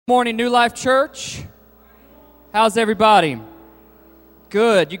Morning, New Life Church. How's everybody?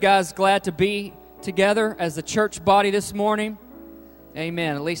 Good. You guys glad to be together as a church body this morning?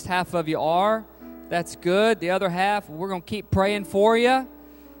 Amen. At least half of you are. That's good. The other half, we're going to keep praying for you,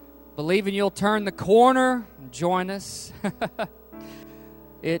 believing you'll turn the corner and join us.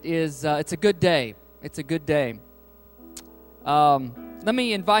 It's a good day. It's a good day. Let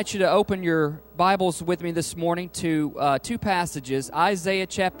me invite you to open your Bibles with me this morning to two passages, Isaiah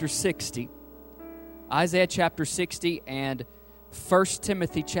chapter 60 and 1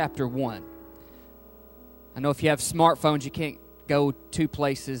 Timothy chapter 1. I know if you have smartphones, you can't go two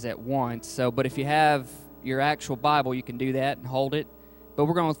places at once, but if you have your actual Bible, you can do that and hold it. But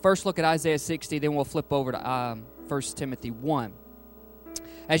we're going to first look at Isaiah 60, then we'll flip over to 1 Timothy 1.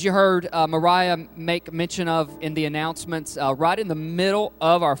 As you heard Mariah make mention of in the announcements, right in the middle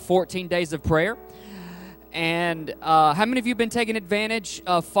of our 14 days of prayer. And how many of you have been taking advantage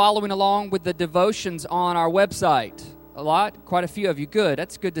of following along with the devotions on our website? A lot? Quite a few of you. Good.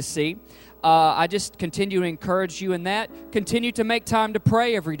 That's good to see. I just continue to encourage you in that. Continue to make time to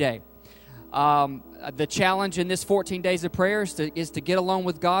pray every day. The challenge in this 14 days of prayer is to get alone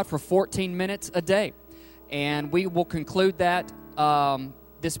with God for 14 minutes a day. And we will conclude that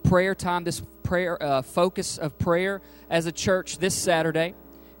this prayer time, this prayer focus of prayer as a church this Saturday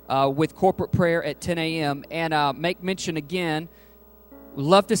with corporate prayer at 10 a.m. And make mention again, we'd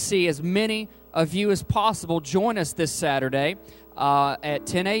love to see as many of you as possible join us this Saturday at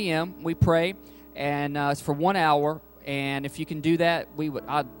 10 a.m. We pray, and it's for 1 hour. And if you can do that,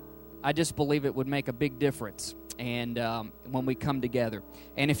 I just believe it would make a big difference. And when we come together,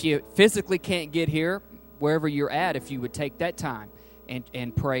 and if you physically can't get here, wherever you're at, if you would take that time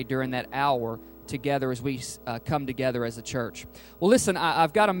and pray during that hour together as we come together as a church. Well, listen,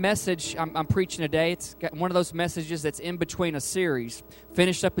 I've got a message I'm preaching today. It's one of those messages that's in between a series.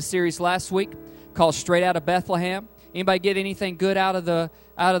 Finished up a series last week called Straight Out of Bethlehem. Anybody get anything good out of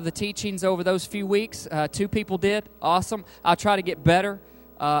the teachings over those few weeks? 2 people did. Awesome. I'll try to get better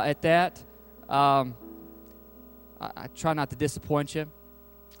at that. I try not to disappoint you.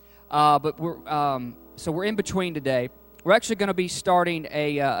 But we're in between today. We're actually going to be starting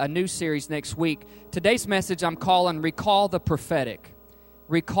a new series next week. Today's message I'm calling Recall the Prophetic.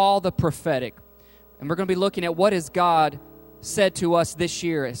 Recall the Prophetic. And we're going to be looking at what has God said to us this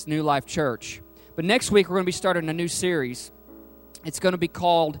year as New Life Church. But next week we're going to be starting a new series. It's going to be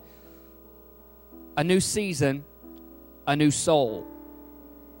called A New Season, A New Soul.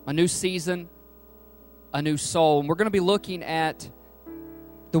 A new season, a new soul. And we're going to be looking at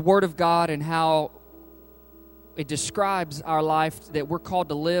the Word of God and how it describes our life, that we're called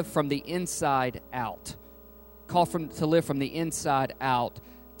to live from the inside out. To live from the inside out.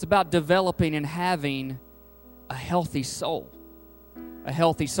 It's about developing and having a healthy soul. A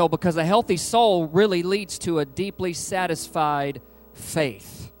healthy soul, because a healthy soul really leads to a deeply satisfied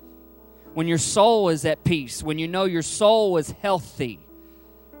faith. When your soul is at peace, when you know your soul is healthy,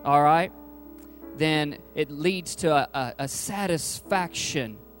 all right, then it leads to a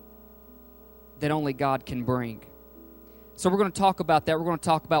satisfaction that only God can bring. So we're going to talk about that. We're going to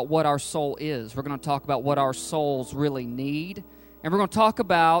talk about what our soul is. We're going to talk about what our souls really need. And we're going to talk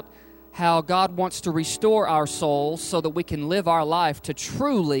about how God wants to restore our souls so that we can live our life to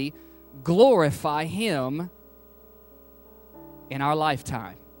truly glorify Him in our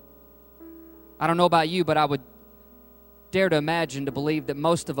lifetime. I don't know about you, but I would dare to imagine, to believe that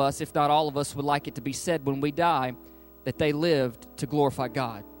most of us, if not all of us, would like it to be said when we die that they lived to glorify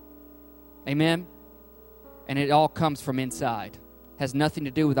God. Amen? And it all comes from inside. Has nothing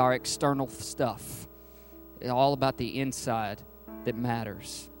to do with our external stuff. It's all about the inside that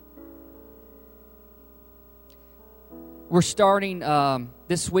matters. We're starting,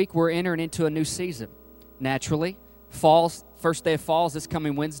 this week we're entering into a new season. Naturally, fall's, first day of fall is this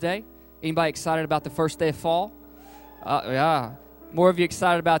coming Wednesday. Anybody excited about the first day of fall? Yeah. More of you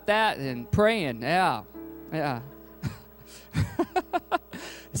excited about that than praying. Yeah.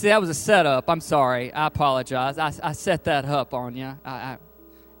 See, that was a setup. I'm sorry. I apologize. I set that up on you.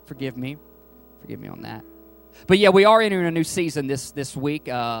 Forgive me. Forgive me on that. But yeah, we are entering a new season this week,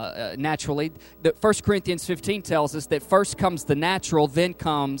 naturally. 1 Corinthians 15 tells us that first comes the natural, then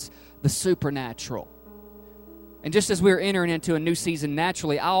comes the supernatural. And just as we're entering into a new season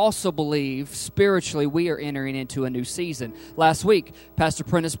naturally, I also believe spiritually we are entering into a new season. Last week, Pastor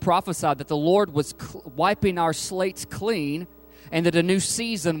Prentice prophesied that the Lord was wiping our slates clean and that a new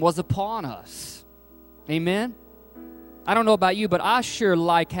season was upon us. Amen? I don't know about you, but I sure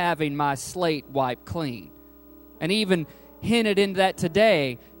like having my slate wiped clean. And even hinted into that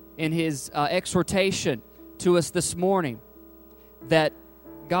today in his exhortation to us this morning, that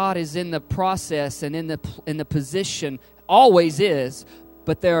God is in the process and in the position, always is,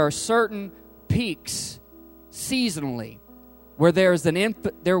 but there are certain peaks seasonally where there is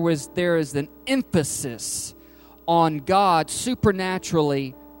an emphasis on God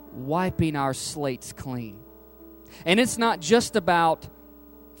supernaturally wiping our slates clean. And it's not just about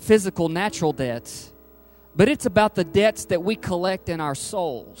physical, natural debts, but it's about the debts that we collect in our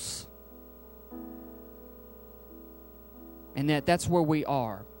souls. And that's where we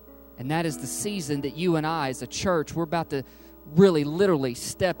are. And that is the season that you and I as a church, we're about to really literally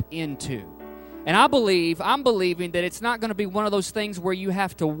step into. And I'm believing that it's not going to be one of those things where you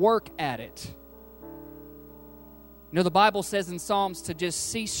have to work at it. You know, the Bible says in Psalms to just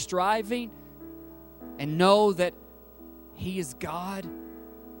cease striving and know that He is God.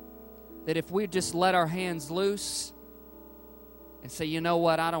 That if we just let our hands loose and say, you know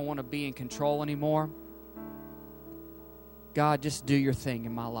what, I don't want to be in control anymore. God, just do your thing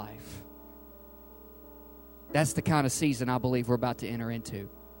in my life. That's the kind of season I believe we're about to enter into.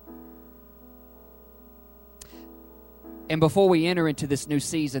 And before we enter into this new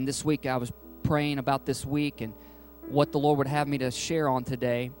season, this week I was praying about this week and what the Lord would have me to share on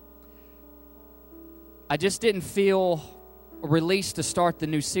today. I just didn't feel released to start the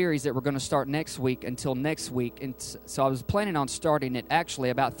new series that we're going to start next week until next week. And so I was planning on starting it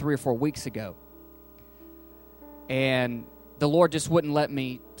actually about 3 or 4 weeks ago. And the Lord just wouldn't let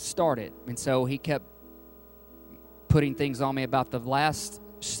me start it. And so He kept putting things on me about the last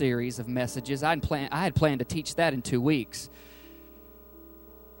series of messages. I had planned to teach that in 2 weeks.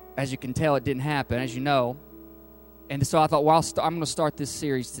 As you can tell, it didn't happen, as you know. And so I thought, well, I'm going to start this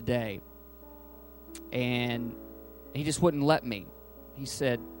series today. And He just wouldn't let me. He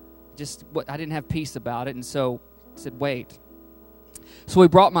said, I didn't have peace about it. And so I said, wait. So He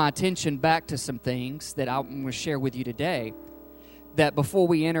brought my attention back to some things that I'm going to share with you today. That before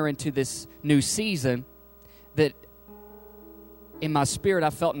we enter into this new season, that in my spirit I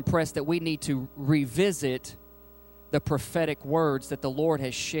felt impressed that we need to revisit the prophetic words that the Lord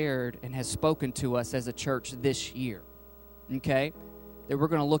has shared and has spoken to us as a church this year. Okay? That we're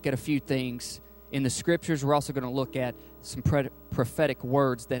going to look at a few things in the Scriptures. We're also going to look at some prophetic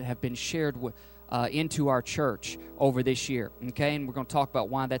words that have been shared into our church over this year. Okay? And we're going to talk about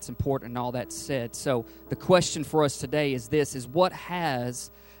why that's important and all that said. So the question for us today is this, is what has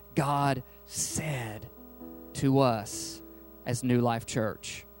God said to us as New Life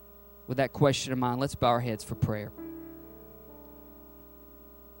Church? With that question in mind, let's bow our heads for prayer.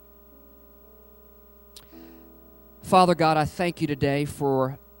 Father God, I thank you today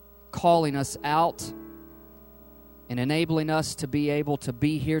for calling us out and enabling us to be able to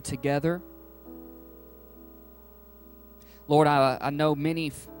be here together. Lord, I know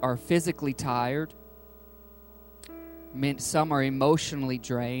many are physically tired. Some are emotionally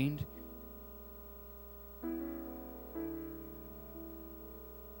drained.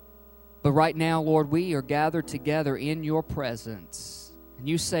 But right now, Lord, we are gathered together in your presence. And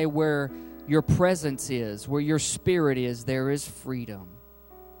you say where your presence is, where your Spirit is, there is freedom.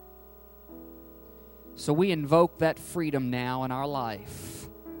 So we invoke that freedom now in our life.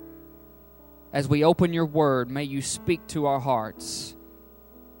 As we open your word, may you speak to our hearts.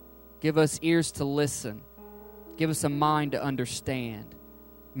 Give us ears to listen. Give us a mind to understand.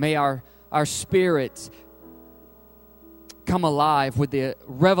 May our spirits come alive with the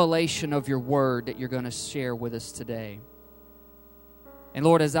revelation of your word that you're going to share with us today. And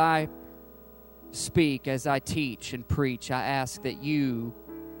Lord, as I speak, as I teach and preach, I ask that you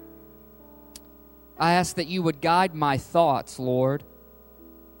would guide my thoughts, Lord.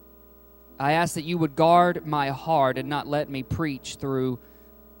 I ask that you would guard my heart and not let me preach through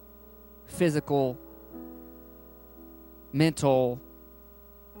physical, mental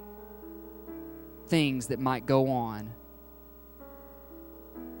things that might go on.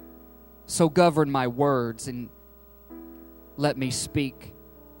 So govern my words and let me speak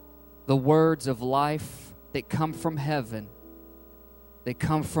the words of life that come from heaven, that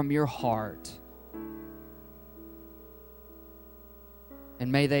come from your heart.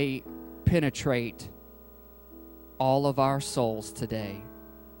 And may they penetrate all of our souls today.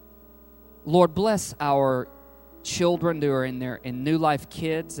 Lord, bless our children who are in New Life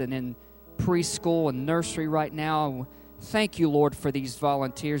Kids and in preschool and nursery right now. Thank you, Lord, for these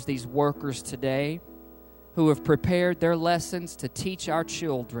volunteers, these workers today who have prepared their lessons to teach our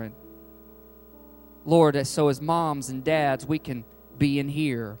children. Lord, so as moms and dads, we can be in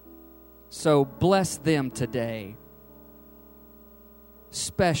here. So bless them today.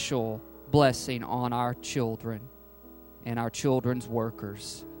 Special blessing on our children and our children's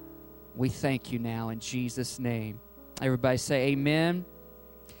workers. We thank you now in Jesus' name. Everybody say amen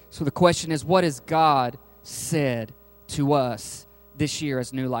So the question is, what has God said to us this year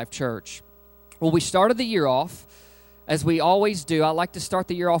as New Life Church? Well, we started the year off, as we always do. I like to start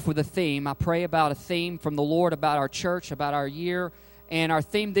the year off with a theme. I pray about a theme from the Lord about our church, about our year. And our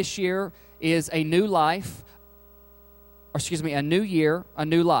theme this year is a new life, a new year, a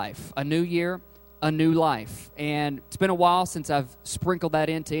new life. A new year, a new life. And it's been a while since I've sprinkled that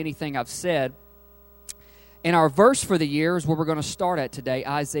into anything I've said. And our verse for the year is where we're going to start at today,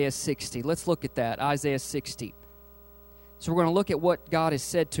 Isaiah 60. Let's look at that, Isaiah 60. So we're going to look at what God has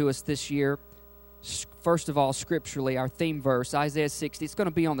said to us this year. First of all, scripturally, our theme verse, Isaiah 60. It's going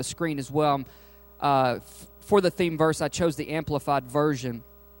to be on the screen as well. For the theme verse, I chose the Amplified Version.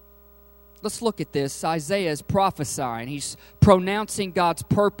 Let's look at this. Isaiah is prophesying. He's pronouncing God's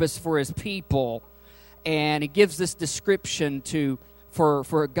purpose for his people. And he gives this description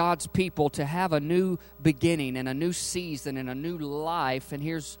for God's people to have a new beginning and a new season and a new life. And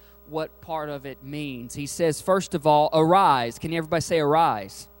here's what part of it means. He says, first of all, arise. Can everybody say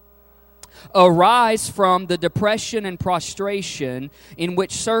arise? Arise from the depression and prostration in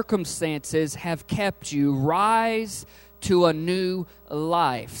which circumstances have kept you. Rise to a new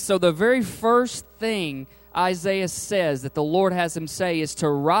life. So the very first thing Isaiah says that the Lord has him say is to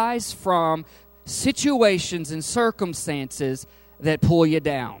rise from situations and circumstances that pull you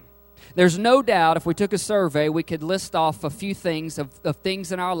down. There's no doubt if we took a survey, we could list off a few things of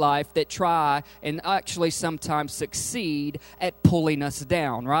things in our life that try and actually sometimes succeed at pulling us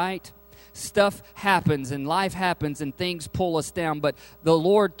down, right? Stuff happens and life happens and things pull us down. But the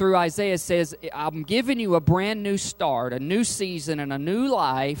Lord, through Isaiah, says, I'm giving you a brand new start, a new season and a new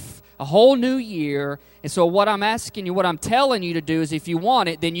life, a whole new year. And so what I'm asking you, what I'm telling you to do is if you want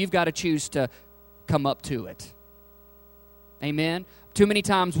it, then you've got to choose to come up to it. Amen? Too many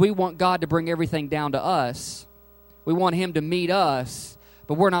times we want God to bring everything down to us. We want Him to meet us,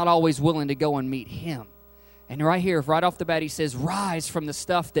 but we're not always willing to go and meet Him. And right here, right off the bat, He says, rise from the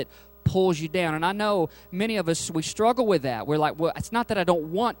stuff that pulls you down. And I know many of us, we struggle with that. We're like, well, it's not that I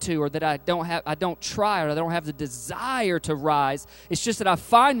don't want to or that I don't try or I don't have the desire to rise. It's just that I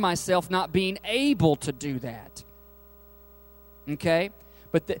find myself not being able to do that. Okay?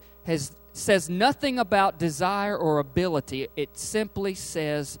 But says nothing about desire or ability. It simply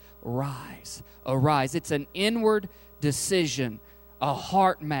says rise. Arise. It's an inward decision, a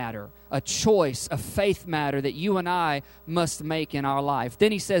heart matter, a choice, a faith matter that you and I must make in our life.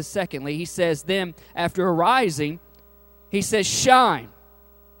 Then he says, secondly, he says, then after arising, he says, shine.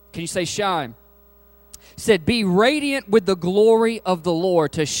 Can you say shine? He said, be radiant with the glory of the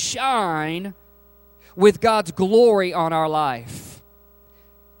Lord, to shine with God's glory on our life.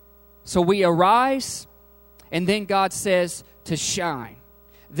 So we arise, and then God says to shine.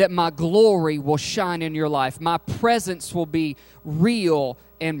 That my glory will shine in your life. My presence will be real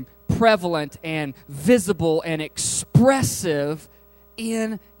and prevalent and visible and expressive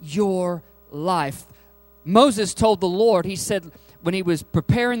in your life. Moses told the Lord, he said, when he was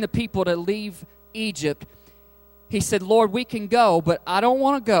preparing the people to leave Egypt, he said, Lord, we can go, but I don't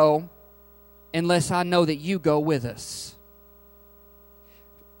want to go unless I know that you go with us.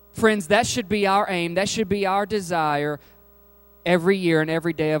 Friends, that should be our aim. That should be our desire every year and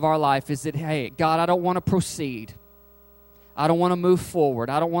every day of our life is that, hey, God, I don't want to proceed. I don't want to move forward.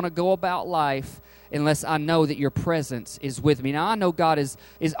 I don't want to go about life unless I know that your presence is with me. Now, I know God is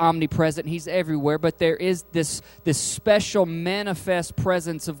omnipresent. He's everywhere, but there is this special manifest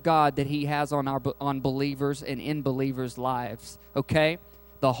presence of God that He has on believers and in believers' lives, okay?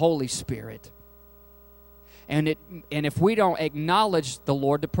 The Holy Spirit. And if we don't acknowledge the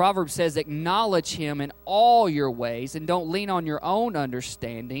Lord, the proverb says, acknowledge Him in all your ways and don't lean on your own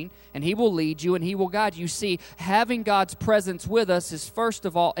understanding, and He will lead you and He will guide you. See, having God's presence with us is first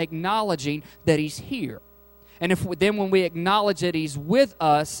of all acknowledging that He's here. And then when we acknowledge that He's with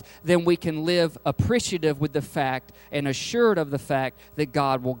us, then we can live appreciative with the fact and assured of the fact that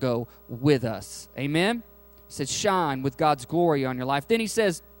God will go with us. Amen? He says, shine with God's glory on your life. Then he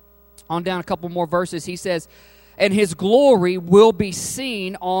says, on down a couple more verses, he says, and His glory will be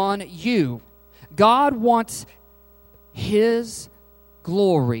seen on you. God wants His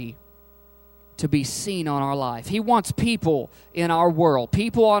glory to be seen on our life. He wants people in our world,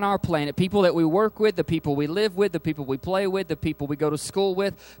 people on our planet, people that we work with, the people we live with, the people we play with, the people we go to school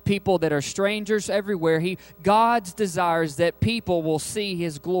with, people that are strangers everywhere. God's desires that people will see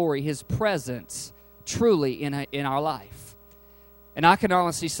His glory, His presence truly in our life. And I can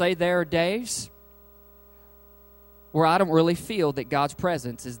honestly say there are days where I don't really feel that God's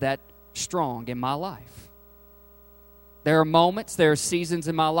presence is that strong in my life. There are moments, there are seasons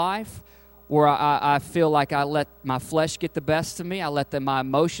in my life where I feel like I let my flesh get the best of me. I let my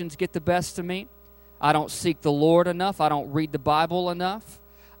emotions get the best of me. I don't seek the Lord enough. I don't read the Bible enough.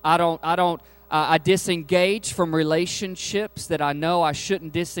 I disengage from relationships that I know I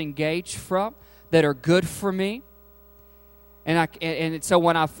shouldn't disengage from, that are good for me. And so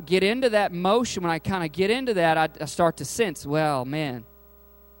when I get into that motion, when I kind of get into that, I start to sense, well, man,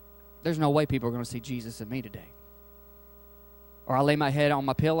 there's no way people are going to see Jesus in me today. Or I lay my head on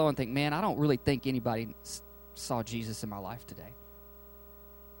my pillow and think, man, I don't really think anybody saw Jesus in my life today.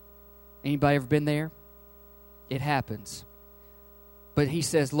 Anybody ever been there? It happens. But he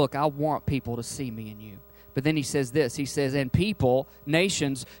says, look, I want people to see me in you. But then he says this. He says, and people,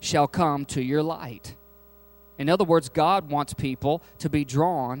 nations, shall come to your light. In other words, God wants people to be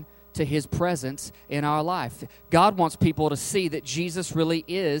drawn to his presence in our life. God wants people to see that Jesus really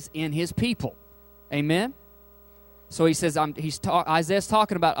is in his people. Amen? So he says, Isaiah's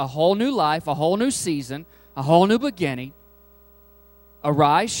talking about a whole new life, a whole new season, a whole new beginning.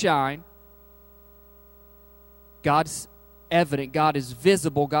 Arise, shine. God's evident. God is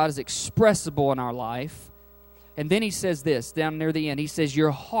visible. God is expressible in our life. And then he says this, down near the end. He says,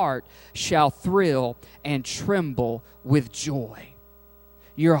 your heart shall thrill and tremble with joy.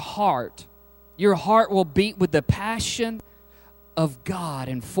 Your heart will beat with the passion of God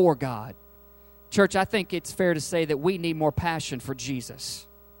and for God. Church, I think it's fair to say that we need more passion for Jesus.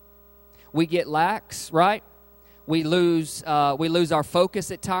 We get lax, right? We lose our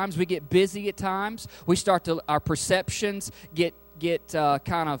focus at times. We get busy at times. Our perceptions get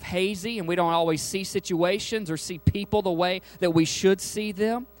kind of hazy, and we don't always see situations or see people the way that we should see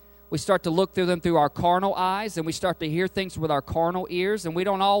them. We start to look through them through our carnal eyes, and we start to hear things with our carnal ears, and we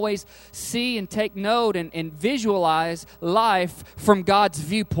don't always see and take note and visualize life from God's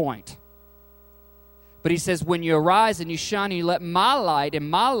viewpoint. But he says, when you arise and you shine and you let my light and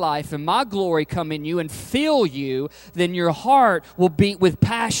my life and my glory come in you and fill you, then your heart will beat with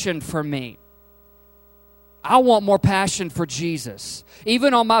passion for me. I want more passion for Jesus.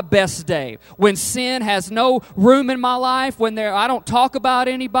 Even on my best day, when sin has no room in my life, when I don't talk about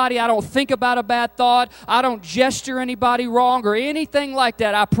anybody, I don't think about a bad thought, I don't gesture anybody wrong or anything like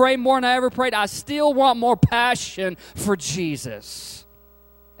that. I pray more than I ever prayed. I still want more passion for Jesus.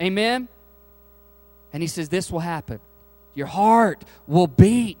 Amen? And he says this will happen. Your heart will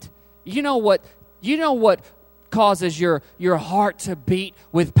beat. You know what causes your heart to beat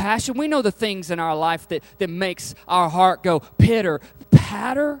with passion? We know the things in our life that makes our heart go pitter,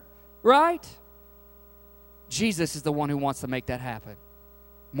 patter, right? Jesus is the one who wants to make that happen.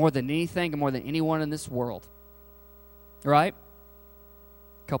 More than anything and more than anyone in this world. Right?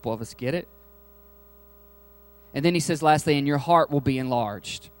 A couple of us get it. And then he says lastly, and your heart will be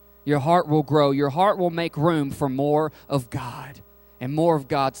enlarged. Your heart will grow. Your heart will make room for more of God and more of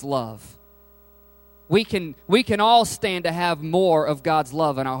God's love. We can all stand to have more of God's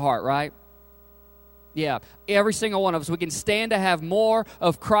love in our heart, right? Yeah, every single one of us. We can stand to have more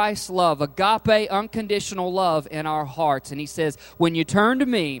of Christ's love, agape, unconditional love in our hearts. And he says, when you turn to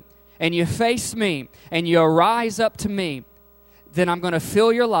me and you face me and you arise up to me, then I'm going to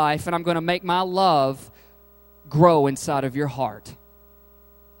fill your life and I'm going to make my love grow inside of your heart.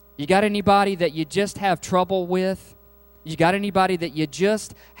 You got anybody that you just have trouble with? You got anybody that you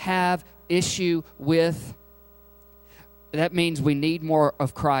just have issue with? That means we need more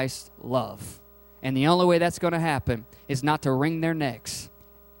of Christ's love. And the only way that's going to happen is not to wring their necks.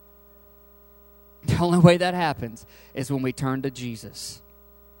 The only way that happens is when we turn to Jesus.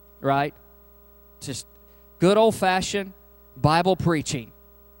 Right? Just good old-fashioned Bible preaching.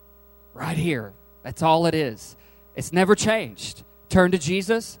 Right here. That's all it is. It's never changed. Turn to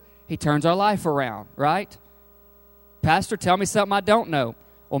Jesus. He turns our life around, right? Pastor, tell me something I don't know.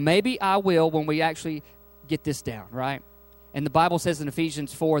 Well, maybe I will when we actually get this down, right? And the Bible says in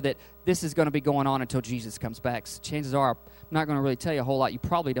Ephesians 4 that this is going to be going on until Jesus comes back. So chances are I'm not going to really tell you a whole lot you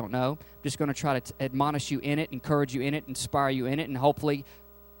probably don't know. I'm just going to try to admonish you in it, encourage you in it, inspire you in it, and hopefully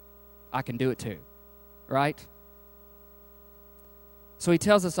I can do it too, right? So he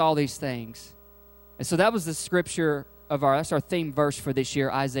tells us all these things. And so that was the scripture that's our theme verse for this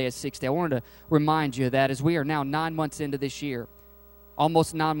year, Isaiah 60. I wanted to remind you of that as we are now 9 months into this year,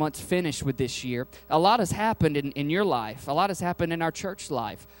 almost 9 months finished with this year. A lot has happened in your life. A lot has happened in our church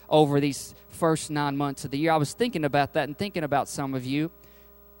life over these first 9 months of the year. I was thinking about that and thinking about some of you.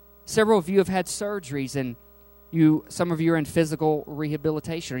 Several of you have had surgeries, and some of you are in physical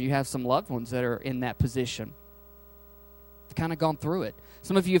rehabilitation, or you have some loved ones that are in that position. You've kind of gone through it.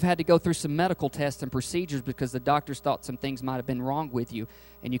 Some of you have had to go through some medical tests and procedures because the doctors thought some things might have been wrong with you.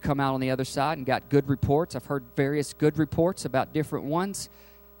 And you come out on the other side and got good reports. I've heard various good reports about different ones.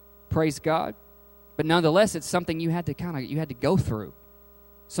 Praise God. But nonetheless, it's something you had to go through.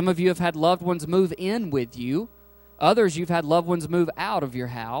 Some of you have had loved ones move in with you. Others, you've had loved ones move out of your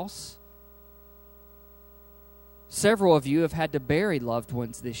house. Several of you have had to bury loved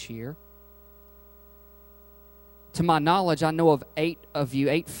ones this year. To my knowledge, I know of 8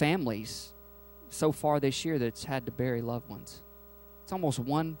 families so far this year that's had to bury loved ones. It's almost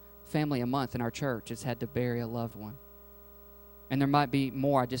one family a month in our church that's had to bury a loved one. And there might be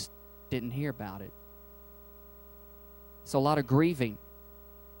more, I just didn't hear about it. So a lot of grieving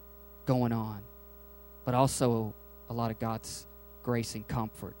going on, but also a lot of God's grace and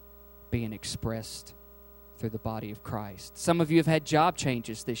comfort being expressed through the body of Christ. Some of you have had job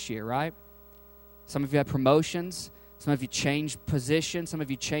changes this year, right? Some of you had promotions. Some of you changed positions. Some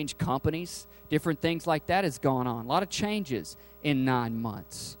of you changed companies. Different things like that has gone on. A lot of changes in 9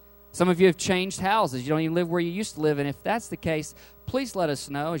 months. Some of you have changed houses. You don't even live where you used to live. And if that's the case, please let us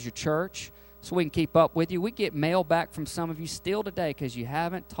know as your church so we can keep up with you. We get mail back from some of you still today because you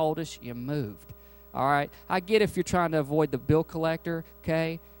haven't told us you moved. All right? I get if you're trying to avoid the bill collector,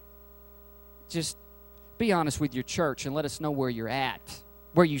 okay? Just be honest with your church and let us know where you're at,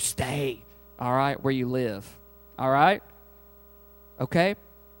 where you stay, all right, where you live. All right? Okay?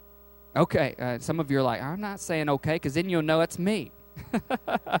 Okay. Some of you are like, I'm not saying okay because then you'll know it's me.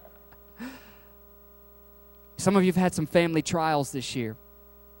 Some of you have had some family trials this year.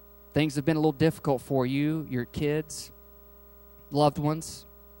 Things have been a little difficult for you, your kids, loved ones.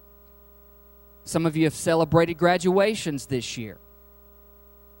 Some of you have celebrated graduations this year.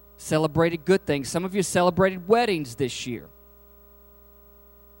 Celebrated good things. Some of you celebrated weddings this year,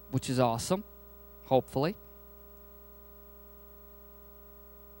 which is awesome, hopefully.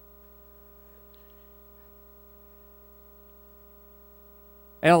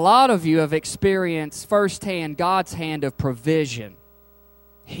 And a lot of you have experienced firsthand God's hand of provision,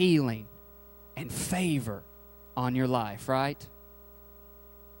 healing, and favor on your life, right?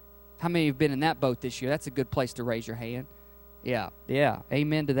 How many have been in that boat this year? That's a good place to raise your hand. Yeah.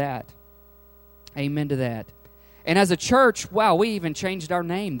 Amen to that. Amen to that. And as a church, wow, we even changed our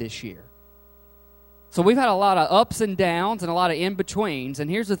name this year. So we've had a lot of ups and downs and a lot of in-betweens. And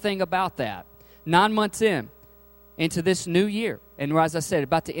here's the thing about that. 9 months into this new year, and as I said,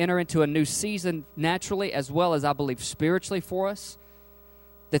 about to enter into a new season naturally as well as I believe spiritually for us,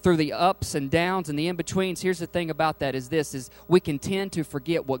 that through the ups and downs and the in-betweens, here's the thing about that is we can tend to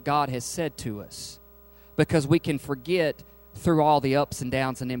forget what God has said to us because we can forget through all the ups and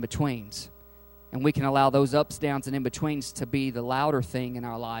downs and in-betweens. And we can allow those ups, downs, and in-betweens to be the louder thing in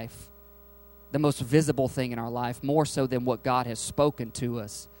our life, the most visible thing in our life, more so than what God has spoken to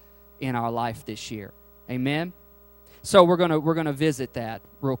us in our life this year. Amen? So we're gonna visit that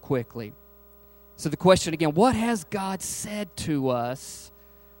real quickly. So the question again, what has God said to us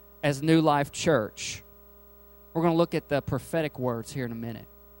as New Life Church? We're going to look at the prophetic words here in a minute.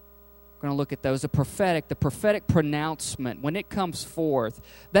 We're going to look at those. The prophetic pronouncement, when it comes forth,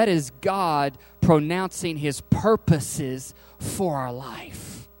 that is God pronouncing His purposes for our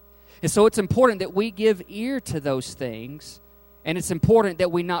life. And so it's important that we give ear to those things, and it's important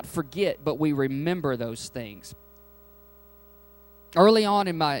that we not forget, but we remember those things. Early on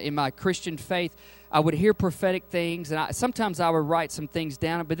in my Christian faith, I would hear prophetic things, and sometimes I would write some things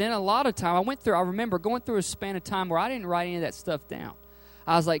down. But then a lot of time, I remember going through a span of time where I didn't write any of that stuff down.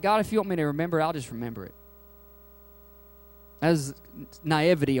 I was like, God, if you want me to remember it, I'll just remember it. That was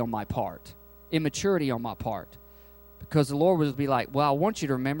naivety on my part, immaturity on my part. Because the Lord would be like, well, I want you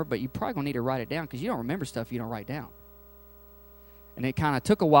to remember, but you probably going to need to write it down because you don't remember stuff you don't write down. And it kind of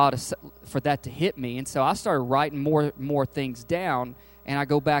took a while for that to hit me. And so I started writing more things down, and I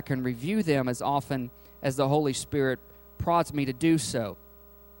go back and review them as often as the Holy Spirit prods me to do so.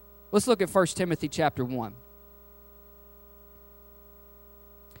 Let's look at 1 Timothy chapter 1.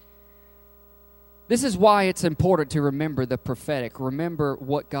 This is why it's important to remember the prophetic. Remember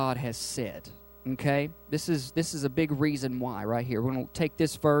what God has said. Okay? This is a big reason why right here. We're going to take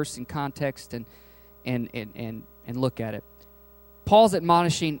this verse in context and look at it. Paul's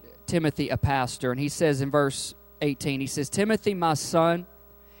admonishing Timothy, a pastor, and he says in verse 18, he says, Timothy, my son,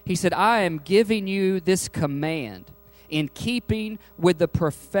 he said, I am giving you this command in keeping with the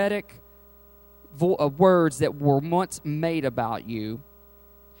prophetic words that were once made about you,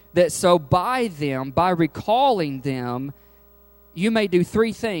 that so by recalling them, you may do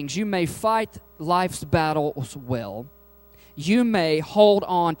 3 things. You may fight life's battles well. You may hold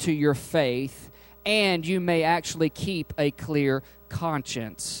on to your faith, and you may actually keep a clear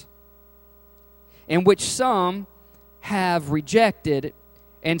conscience, in which some have rejected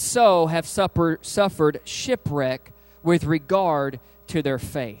and so have suffered shipwreck with regard to their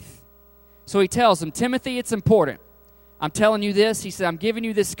faith. So he tells him, Timothy, it's important. I'm telling you this. He said, I'm giving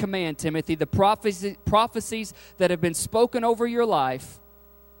you this command, Timothy. The prophecies that have been spoken over your life,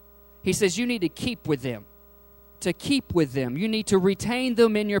 he says you need to keep with them. To keep with them. You need to retain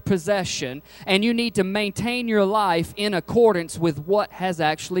them in your possession, and you need to maintain your life in accordance with what has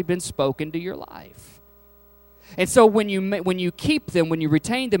actually been spoken to your life. And so when you keep them, when you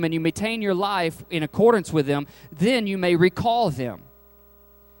retain them, and you maintain your life in accordance with them, then you may recall them.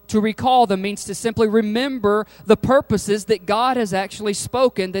 To recall them means to simply remember the purposes that God has actually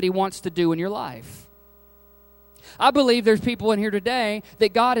spoken that He wants to do in your life. I believe there's people in here today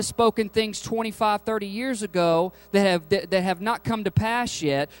that God has spoken things 25, 30 years ago that have not come to pass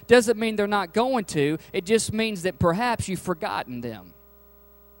yet. Doesn't mean they're not going to. It just means that perhaps you've forgotten them.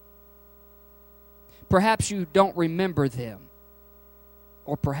 Perhaps you don't remember them.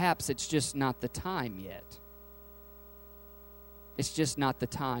 Or perhaps it's just not the time yet. It's just not the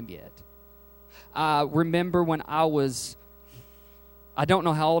time yet. I remember when I don't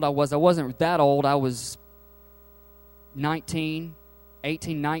know how old I was. I wasn't that old. I was 18,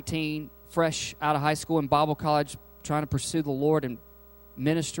 19, fresh out of high school in Bible college, trying to pursue the Lord and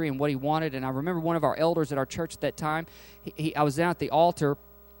ministry and what He wanted. And I remember one of our elders at our church at that time, I was down at the altar.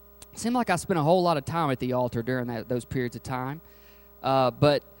 It seemed like I spent a whole lot of time at the altar during those periods of time.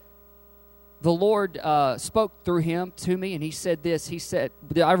 But the Lord spoke through him to me, and he said this. He said,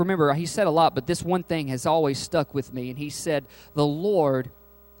 I remember he said a lot, but this one thing has always stuck with me. And he said, the Lord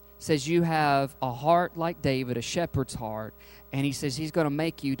says you have a heart like David, a shepherd's heart, and he says He's going to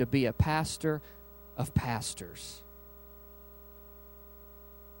make you to be a pastor of pastors.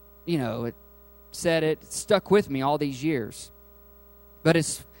 You know, it stuck with me all these years. But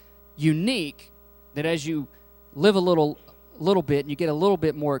it's unique that as you live a little bit and you get a little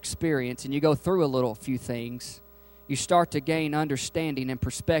bit more experience and you go through a few things, you start to gain understanding and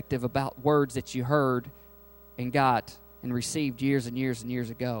perspective about words that you heard and got and received years and years and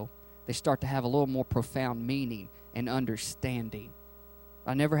years ago. They start to have a little more profound meaning and understanding.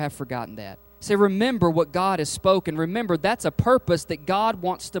 I never have forgotten that. Say, remember what God has spoken. Remember, that's a purpose that God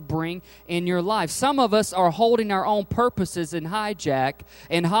wants to bring in your life. Some of us are holding our own purposes in hijack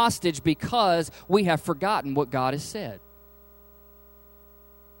and hostage because we have forgotten what God has said.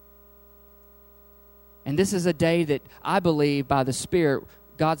 And this is a day that I believe by the Spirit,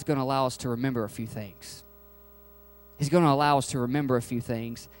 God's going to allow us to remember a few things. He's going to allow us to remember a few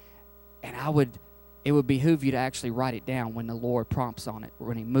things. And it would behoove you to actually write it down when the Lord prompts on it,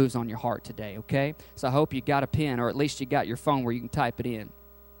 when He moves on your heart today, okay? So I hope you got a pen, or at least you got your phone where you can type it in.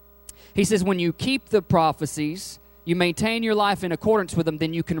 He says, when you keep the prophecies, you maintain your life in accordance with them,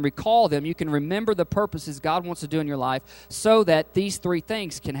 then you can recall them. You can remember the purposes God wants to do in your life so that these three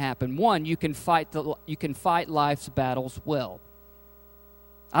things can happen. One, you can fight life's battles well.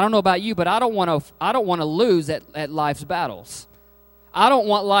 I don't know about you, but I don't want to lose at life's battles. I don't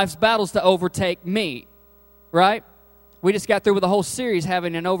want life's battles to overtake me, right? We just got through with a whole series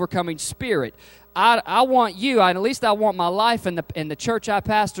having an overcoming spirit. I want you, at least I want my life and the church I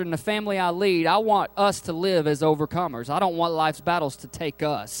pastor and the family I lead, I want us to live as overcomers. I don't want life's battles to take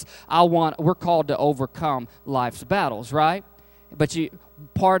us. We're called to overcome life's battles, right? But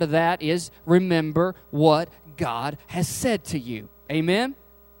part of that is remember what God has said to you. Amen?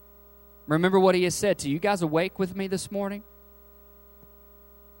 Remember what He has said to you. You guys awake with me this morning?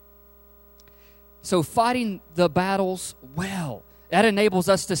 So fighting the battles well. That enables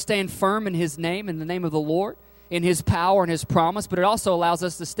us to stand firm in His name, in the name of the Lord, in His power and His promise, but it also allows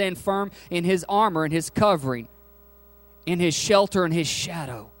us to stand firm in His armor and His covering, in His shelter and His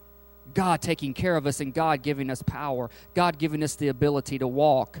shadow. God taking care of us and God giving us power, God giving us the ability to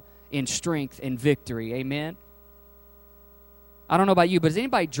walk in strength and victory. Amen? I don't know about you, but is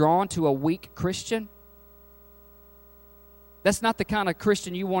anybody drawn to a weak Christian? That's not the kind of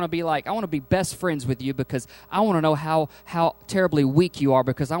Christian you want to be like. I want to be best friends with you because I want to know how terribly weak you are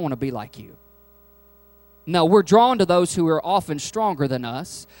because I want to be like you. No, we're drawn to those who are often stronger than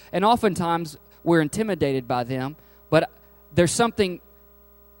us, and oftentimes we're intimidated by them, but there's something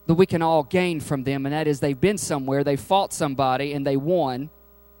that we can all gain from them, and that is they've been somewhere, they fought somebody, and they won,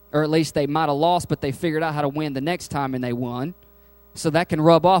 or at least they might have lost, but they figured out how to win the next time, and they won. So that can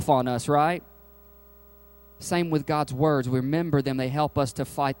rub off on us, right? Same with God's words. We remember them. They help us to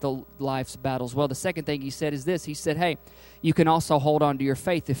fight the life's battles. Well, the second thing He said is this. He said, hey, you can also hold on to your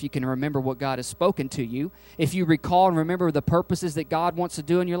faith if you can remember what God has spoken to you. If you recall and remember the purposes that God wants to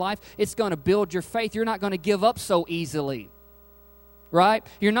do in your life, it's going to build your faith. You're not going to give up so easily, right?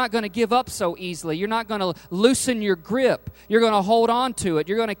 You're not going to give up so easily. You're not going to loosen your grip. You're going to hold on to it.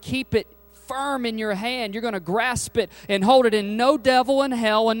 You're going to keep it firm in your hand. You're going to grasp it and hold it, and no devil in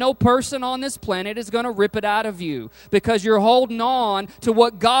hell and no person on this planet is going to rip it out of you, because you're holding on to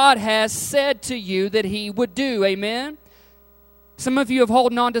what God has said to you that He would do. Amen? Some of you have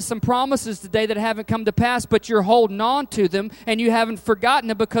holding on to some promises today that haven't come to pass, but you're holding on to them and you haven't forgotten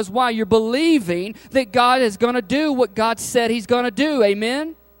it, because why? You're believing that God is going to do what God said He's going to do.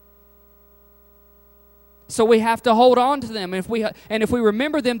 Amen? So we have to hold on to them. And if we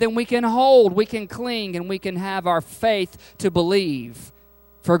remember them, then we can hold, we can cling, and we can have our faith to believe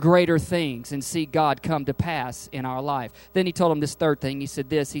for greater things and see God come to pass in our life. Then he told him this third thing. He said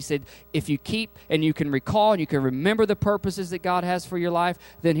this. He said, if you keep and you can recall and you can remember the purposes that God has for your life,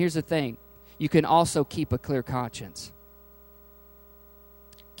 then here's the thing. You can also keep a clear conscience.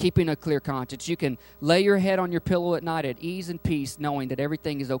 Keeping a clear conscience. You can lay your head on your pillow at night at ease and peace, knowing that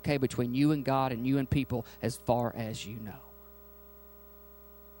everything is okay between you and God and you and people as far as you know.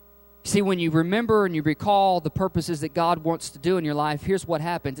 See, when you remember and you recall the purposes that God wants to do in your life, here's what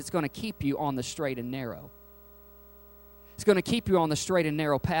happens. It's going to keep you on the straight and narrow. It's going to keep you on the straight and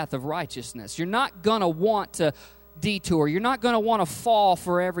narrow path of righteousness. You're not going to want to detour. You're not going to want to fall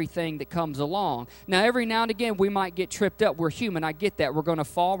for everything that comes along. Now, every now and again, we might get tripped up. We're human. I get that. We're going to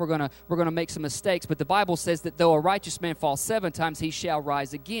fall. We're going to make some mistakes. But the Bible says that though a righteous man falls 7 times, he shall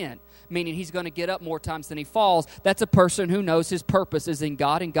rise again. Meaning he's going to get up more times than he falls. That's a person who knows his purpose is in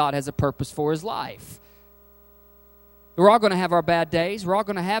God, and God has a purpose for his life. We're all going to have our bad days. We're all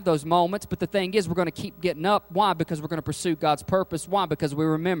going to have those moments. But the thing is, we're going to keep getting up. Why? Because we're going to pursue God's purpose. Why? Because we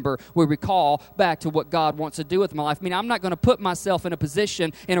remember, we recall back to what God wants to do with my life. I mean, I'm not going to put myself in a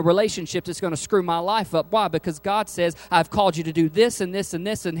position, in a relationship that's going to screw my life up. Why? Because God says, I've called you to do this and this and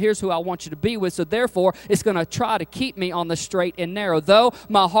this, and here's who I want you to be with. So therefore, it's going to try to keep me on the straight and narrow. Though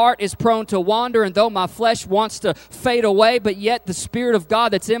my heart is prone to wander, and though my flesh wants to fade away, but yet the Spirit of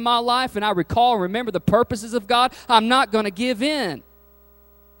God that's in my life, and I recall and remember the purposes of God, I'm not going to give in.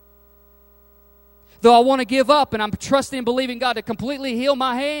 Though I want to give up, and I'm trusting and believing God to completely heal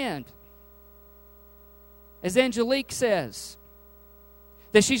my hand. As Angelique says,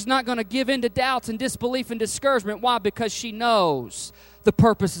 that she's not going to give in to doubts and disbelief and discouragement. Why? Because she knows the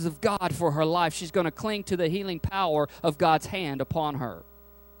purposes of God for her life. She's going to cling to the healing power of God's hand upon her.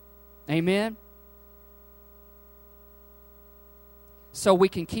 Amen? So we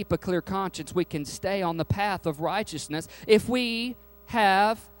can keep a clear conscience. We can stay on the path of righteousness if we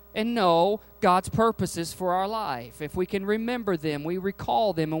have and know God's purposes for our life. If we can remember them, we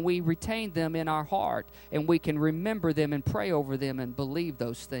recall them, and we retain them in our heart, and we can remember them and pray over them and believe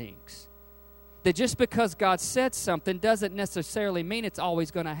those things. That just because God said something doesn't necessarily mean it's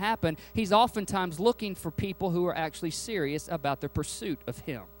always going to happen. He's oftentimes looking for people who are actually serious about their pursuit of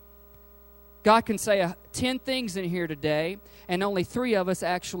Him. God can say 10 things in here today, and only 3 of us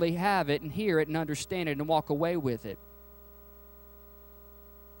actually have it and hear it and understand it and walk away with it.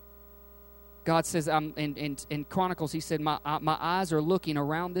 God says, in Chronicles, He said, my eyes are looking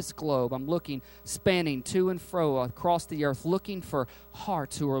around this globe. I'm looking, spanning to and fro across the earth, looking for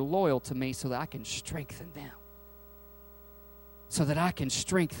hearts who are loyal to me so that I can strengthen them. So that I can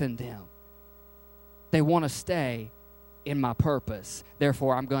strengthen them. They want to stay in my purpose.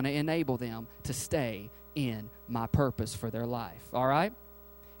 Therefore, I'm going to enable them to stay in my purpose for their life. All right?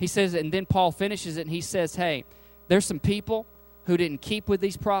 He says, and then Paul finishes it, and he says, hey, there's some people who didn't keep with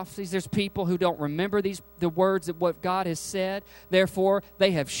these prophecies. There's people who don't remember the words of what God has said. Therefore,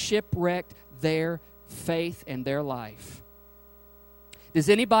 they have shipwrecked their faith and their life. Does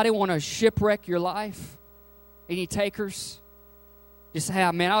anybody want to shipwreck your life? Any takers? Just say,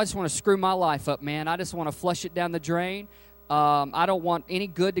 hey, man, I just want to screw my life up, man. I just want to flush it down the drain. I don't want any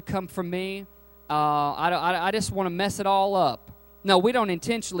good to come from me. I just want to mess it all up. No, we don't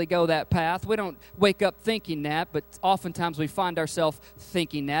intentionally go that path. We don't wake up thinking that, but oftentimes we find ourselves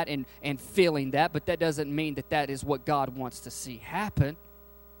thinking that and feeling that, but that doesn't mean that that is what God wants to see happen.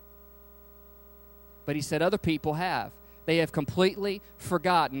 But he said other people have. They have completely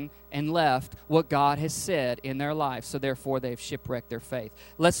forgotten and left what God has said in their life, so therefore they've shipwrecked their faith.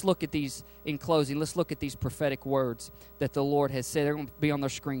 Let's look at these, in closing, let's look at these prophetic words that the Lord has said. They're going to be on their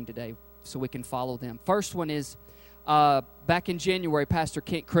screen today so we can follow them. First one is, back in January, Pastor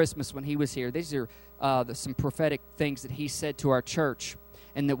Kent Christmas, when he was here, these are some prophetic things that he said to our church,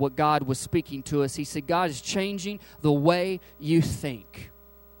 and that what God was speaking to us. He said, God is changing the way you think.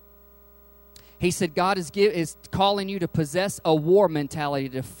 He said God is calling you to possess a war mentality,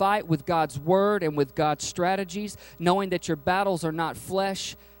 to fight with God's word and with God's strategies, knowing that your battles are not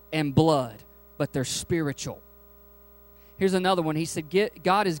flesh and blood, but they're spiritual. Here's another one. He said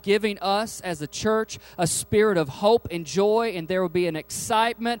God is giving us as a church a spirit of hope and joy, and there will be an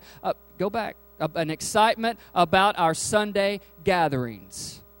excitement. Go back. An excitement about our Sunday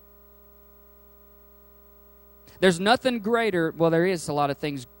gatherings. There's nothing greater. Well, there is a lot of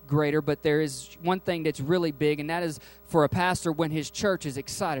things greater, but there is one thing that's really big, and that is for a pastor when his church is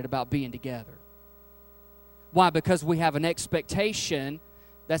excited about being together. Why? Because we have an expectation.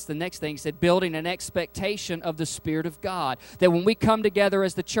 That's the next thing. He said, building an expectation of the Spirit of God. That when we come together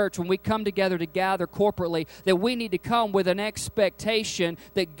as the church, when we come together to gather corporately, that we need to come with an expectation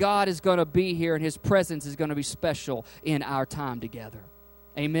that God is going to be here and His presence is going to be special in our time together.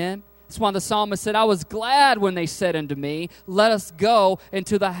 Amen? That's why the psalmist said, I was glad when they said unto me, let us go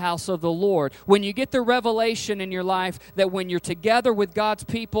into the house of the Lord. When you get the revelation in your life that when you're together with God's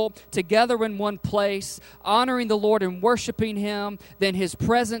people, together in one place, honoring the Lord and worshiping Him, then His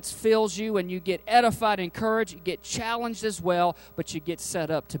presence fills you and you get edified, encouraged, you get challenged as well, but you get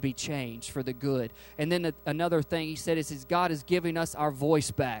set up to be changed for the good. And then another thing he said is God is giving us our voice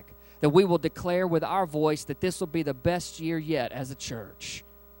back, that we will declare with our voice that this will be the best year yet as a church.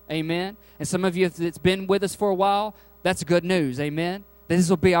 Amen. And some of you that's been with us for a while, that's good news. Amen. This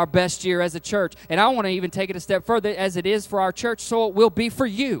will be our best year as a church. And I want to even take it a step further. As it is for our church, so it will be for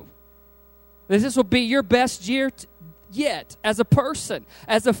you. This will be your best year yet as a person,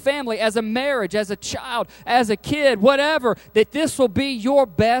 as a family, as a marriage, as a child, as a kid, whatever. That this will be your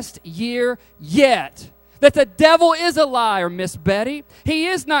best year yet. That the devil is a liar, Miss Betty. He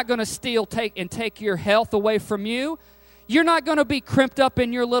is not going to steal, take your health away from you. You're not going to be crimped up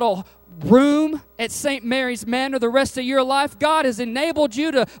in your little room at St. Mary's Manor the rest of your life. God has enabled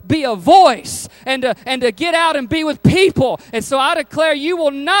you to be a voice and to get out and be with people. And so I declare you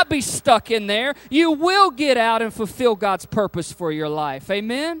will not be stuck in there. You will get out and fulfill God's purpose for your life.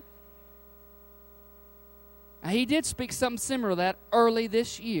 Amen? Now, he did speak something similar to that early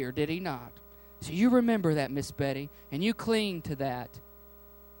this year, did he not? So you remember that, Miss Betty, and you cling to that.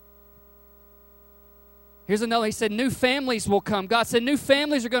 Here's another. He said, new families will come. God said, new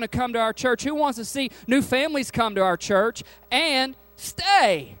families are going to come to our church. Who wants to see new families come to our church and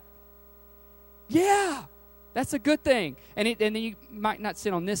stay? Yeah, that's a good thing. And then you might not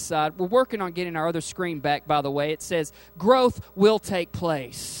sit on this side. We're working on getting our other screen back, by the way. It says, growth will take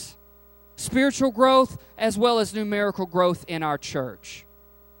place. Spiritual growth as well as numerical growth in our church.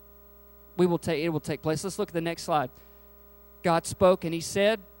 It will take place. Let's look at the next slide. God spoke and He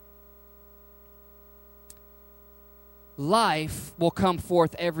said, life will come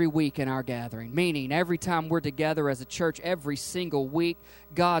forth every week in our gathering, meaning every time we're together as a church, every single week,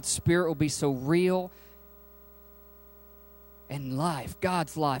 God's Spirit will be so real. And life,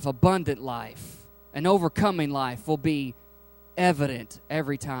 God's life, abundant life, an overcoming life will be evident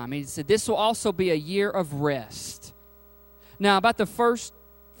every time. He said this will also be a year of rest. Now, about the first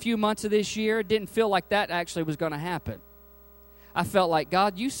few months of this year, it didn't feel like that actually was going to happen. I felt like,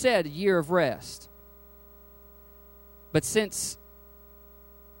 God, you said a year of rest. But since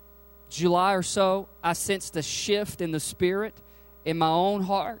July or so, I sensed a shift in the Spirit, in my own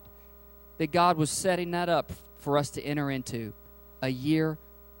heart, that God was setting that up for us to enter into a year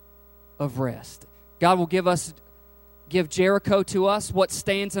of rest. God will give Jericho to us, what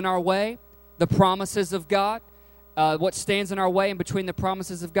stands in our way, the promises of God, what stands in our way in between the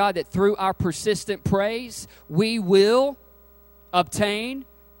promises of God, that through our persistent praise, we will obtain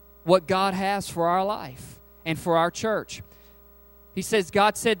what God has for our life and for our church. He says,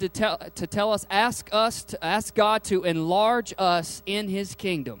 God said to tell us, ask God to enlarge us in His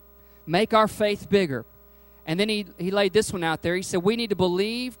kingdom, make our faith bigger. And then he laid this one out there. He said, we need to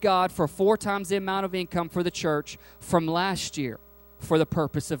believe God for 4 times the amount of income for the church from last year for the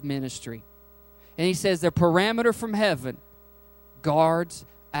purpose of ministry. And he says, the parameter from heaven guards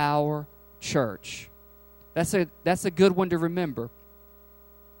our church. That's a good one to remember.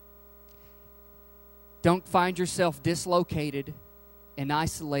 Don't find yourself dislocated and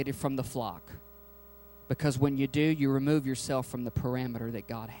isolated from the flock. Because when you do, you remove yourself from the parameter that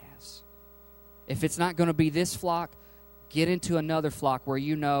God has. If it's not going to be this flock, get into another flock where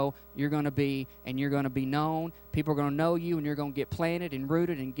you know you're going to be and you're going to be known. People are going to know you and you're going to get planted and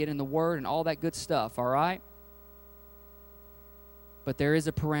rooted and get in the Word and all that good stuff, all right? But there is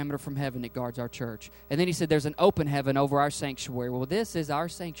a parameter from heaven that guards our church. And then he said there's an open heaven over our sanctuary. Well, this is our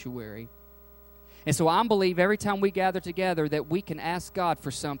sanctuary. And so I believe every time we gather together that we can ask God for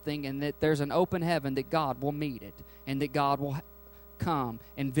something and that there's an open heaven that God will meet it and that God will come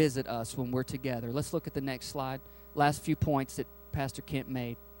and visit us when we're together. Let's look at the next slide. Last few points that Pastor Kent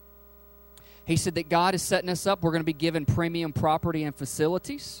made. He said that God is setting us up. We're going to be given premium property and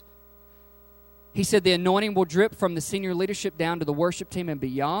facilities. He said the anointing will drip from the senior leadership down to the worship team and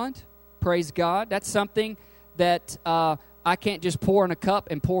beyond. Praise God. That's something that I can't just pour in a cup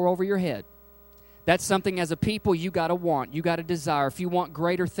and pour over your head. That's something as a people you got to want. You got to desire. If you want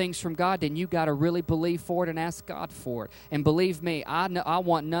greater things from God, then you got to really believe for it and ask God for it. And believe me, I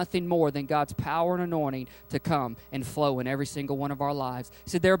want nothing more than God's power and anointing to come and flow in every single one of our lives. He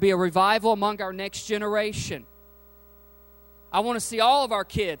said there will be a revival among our next generation. I want to see all of our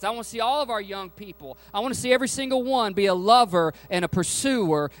kids. I want to see all of our young people. I want to see every single one be a lover and a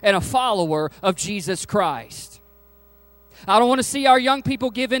pursuer and a follower of Jesus Christ. I don't want to see our young people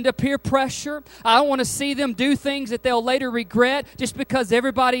give in to peer pressure. I don't want to see them do things that they'll later regret just because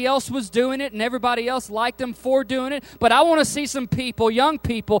everybody else was doing it and everybody else liked them for doing it. But I want to see some people, young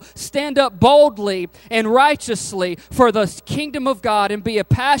people, stand up boldly and righteously for the kingdom of God and be a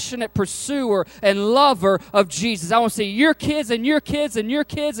passionate pursuer and lover of Jesus. I want to see your kids and your kids and your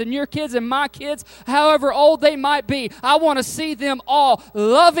kids and your kids and my kids, however old they might be. I want to see them all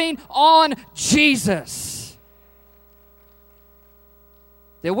loving on Jesus.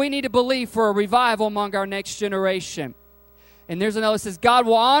 That we need to believe for a revival among our next generation. And there's another that says, God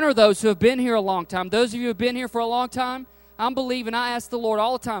will honor those who have been here a long time. Those of you who have been here for a long time, I'm believing, I ask the Lord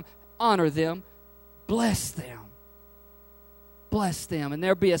all the time, honor them, bless them. Bless them. And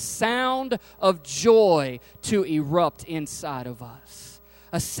there'll be a sound of joy to erupt inside of us.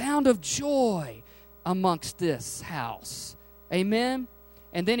 A sound of joy amongst this house. Amen?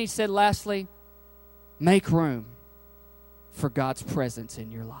 And then he said, lastly, make room for God's presence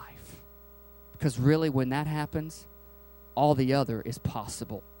in your life. Because really, when that happens, all the other is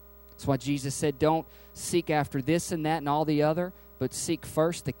possible. That's why Jesus said, don't seek after this and that and all the other, but seek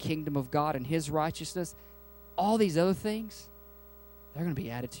first the kingdom of God and His righteousness. All these other things, they're going to be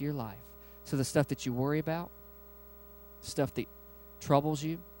added to your life. So the stuff that you worry about, stuff that troubles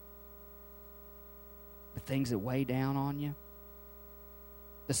you, the things that weigh down on you,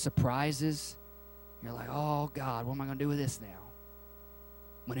 the surprises. You're like, oh, God, what am I going to do with this now?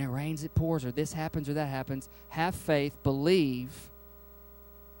 When it rains, it pours, or this happens or that happens. Have faith, believe.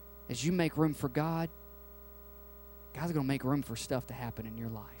 As you make room for God, God's going to make room for stuff to happen in your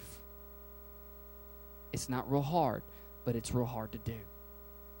life. It's not real hard, but it's real hard to do.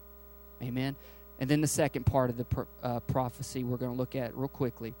 Amen? And then the second part of the prophecy we're going to look at real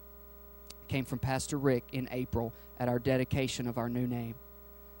quickly came from Pastor Rick in April at our dedication of our new name.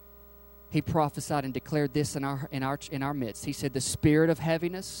 He prophesied and declared this in our midst. He said, the spirit of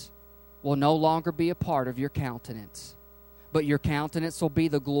heaviness will no longer be a part of your countenance, but your countenance will be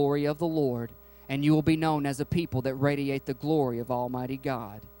the glory of the Lord, and you will be known as a people that radiate the glory of Almighty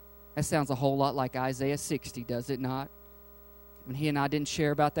God. That sounds a whole lot like Isaiah 60, does it not? When he and I didn't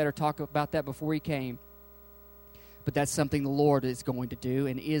share about that or talk about that before he came. But that's something the Lord is going to do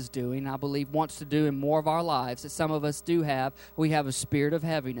and is doing, I believe wants to do in more of our lives. That some of us do have. We have a spirit of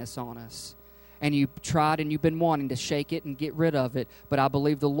heaviness on us. And you've tried and you've been wanting to shake it and get rid of it. But I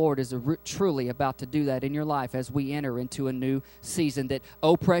believe the Lord is truly about to do that in your life as we enter into a new season. That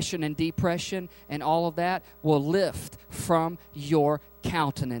oppression and depression and all of that will lift from your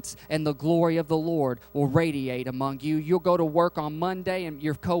countenance, and the glory of the Lord will radiate among you. You'll go to work on Monday and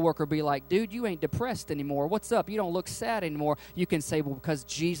your coworker will be like, dude, you ain't depressed anymore. What's up? You don't look sad anymore. You can say, well, because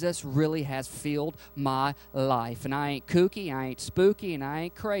Jesus really has filled my life. And I ain't kooky, I ain't spooky, and I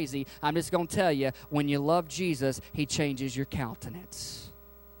ain't crazy. I'm just going to tell you, when you love Jesus, He changes your countenance.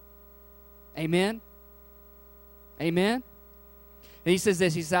 Amen? Amen? And he says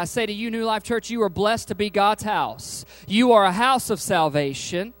this, he says, I say to you, New Life Church, you are blessed to be God's house. You are a house of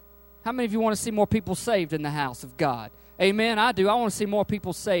salvation. How many of you want to see more people saved in the house of God? Amen, I do. I want to see more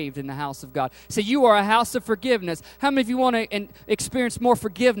people saved in the house of God. So you are a house of forgiveness. How many of you want to experience more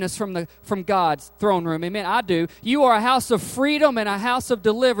forgiveness from God's throne room? Amen, I do. You are a house of freedom and a house of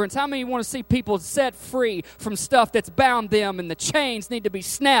deliverance. How many of you want to see people set free from stuff that's bound them and the chains need to be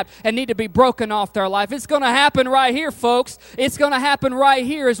snapped and need to be broken off their life? It's going to happen right here, folks. It's going to happen right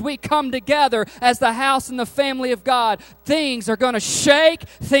here as we come together as the house and the family of God. Things are going to shake.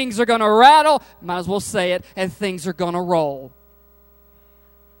 Things are going to rattle. Might as well say it. And things are going to roll.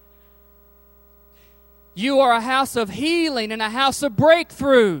 You are a house of healing and a house of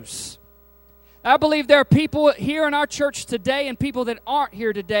breakthroughs. I believe there are people here in our church today and people that aren't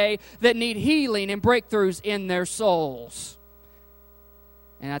here today that need healing and breakthroughs in their souls.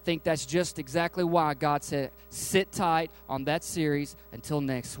 And I think that's just exactly why God said, sit tight on that series until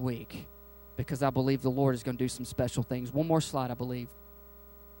next week. Because I believe the Lord is going to do some special things. One more slide, I believe.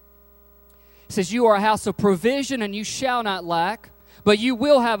 It says, you are a house of provision and you shall not lack, but you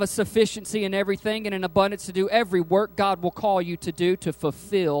will have a sufficiency in everything and an abundance to do every work God will call you to do to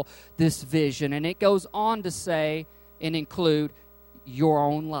fulfill this vision. And it goes on to say and include your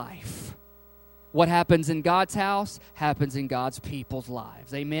own life. What happens in God's house happens in God's people's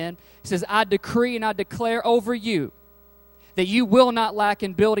lives. Amen? He says, I decree and I declare over you that you will not lack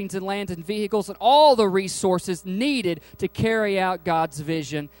in buildings and lands and vehicles and all the resources needed to carry out God's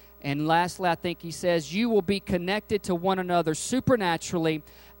vision. And lastly, I think he says, you will be connected to one another supernaturally,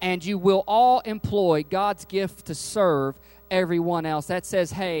 and you will all employ God's gift to serve everyone else. That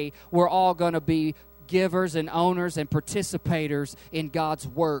says, hey, we're all going to be givers and owners and participators in God's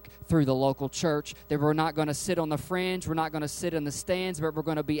work through the local church. That we're not going to sit on the fringe, we're not going to sit in the stands, but we're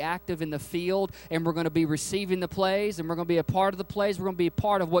going to be active in the field, and we're going to be receiving the plays, and we're going to be a part of the plays. We're going to be a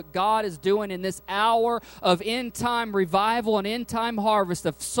part of what God is doing in this hour of end-time revival and end-time harvest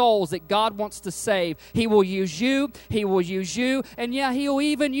of souls that God wants to save. He will use you, He will use you, and yeah, He'll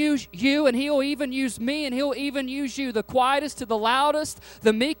even use you, and He'll even use me, and He'll even use you, the quietest to the loudest,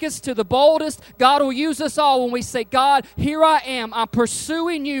 the meekest to the boldest. God will use us all when we say, God, here I am. I'm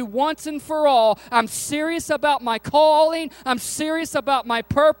pursuing you once and for all. I'm serious about my calling. I'm serious about my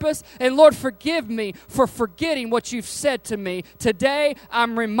purpose. And Lord, forgive me for forgetting what you've said to me. Today,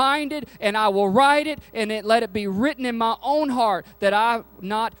 I'm reminded, and I will write it, and let it be written in my own heart that I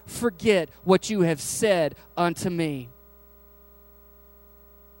not forget what you have said unto me.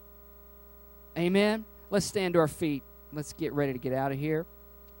 Amen. Let's stand to our feet. Let's get ready to get out of here.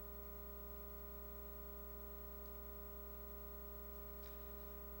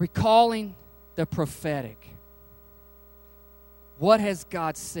 Recalling the prophetic. What has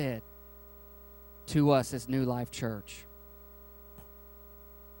God said to us as New Life Church?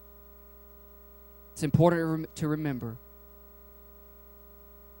 It's important to remember.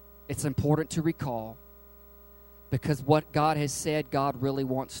 It's important to recall, because what God has said, God really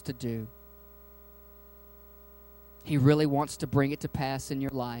wants to do. He really wants to bring it to pass in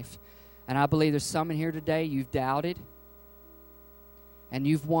your life. And I believe there's some in here today, you've doubted, and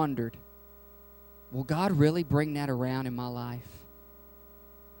you've wondered, will God really bring that around in my life?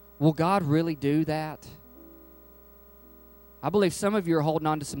 Will God really do that? I believe some of you are holding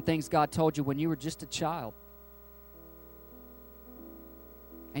on to some things God told you when you were just a child.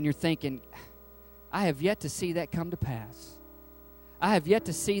 And you're thinking, I have yet to see that come to pass. I have yet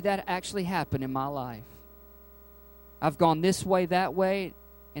to see that actually happen in my life. I've gone this way, that way,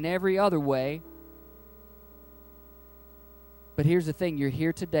 and every other way. But here's the thing, you're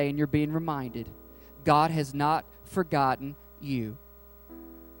here today and you're being reminded, God has not forgotten you.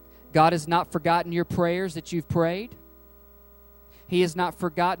 God has not forgotten your prayers that you've prayed. He has not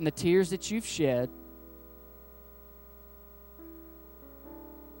forgotten the tears that you've shed.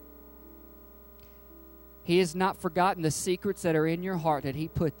 He has not forgotten the secrets that are in your heart that He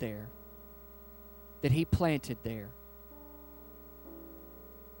put there, that He planted there.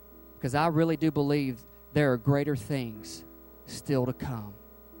 Because I really do believe there are greater things still to come.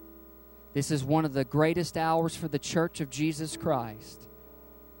 This is one of the greatest hours for the Church of Jesus Christ.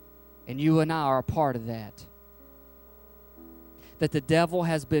 And you and I are a part of that. That the devil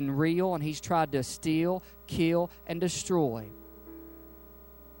has been real and he's tried to steal, kill, and destroy.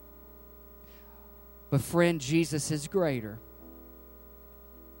 But friend, Jesus is greater.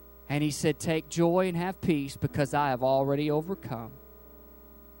 And He said, take joy and have peace because I have already overcome.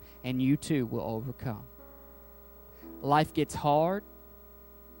 And you too will overcome. Life gets hard.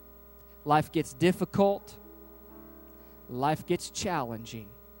 Life gets difficult. Life gets challenging.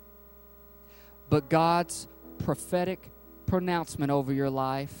 But God's prophetic pronouncement over your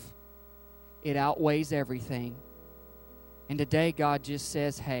life, it outweighs everything. And today God just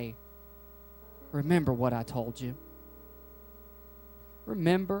says, hey, remember what I told you.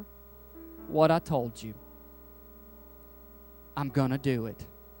 Remember what I told you. I'm going to do it.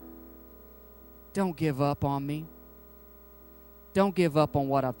 Don't give up on me. Don't give up on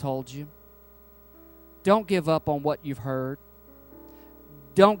what I've told you. Don't give up on what you've heard.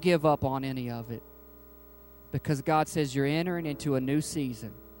 Don't give up on any of it. Because God says you're entering into a new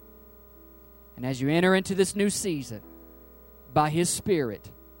season. And as you enter into this new season, by His Spirit,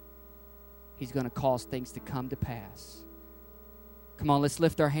 He's going to cause things to come to pass. Come on, let's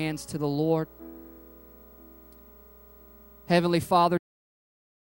lift our hands to the Lord. Heavenly Father,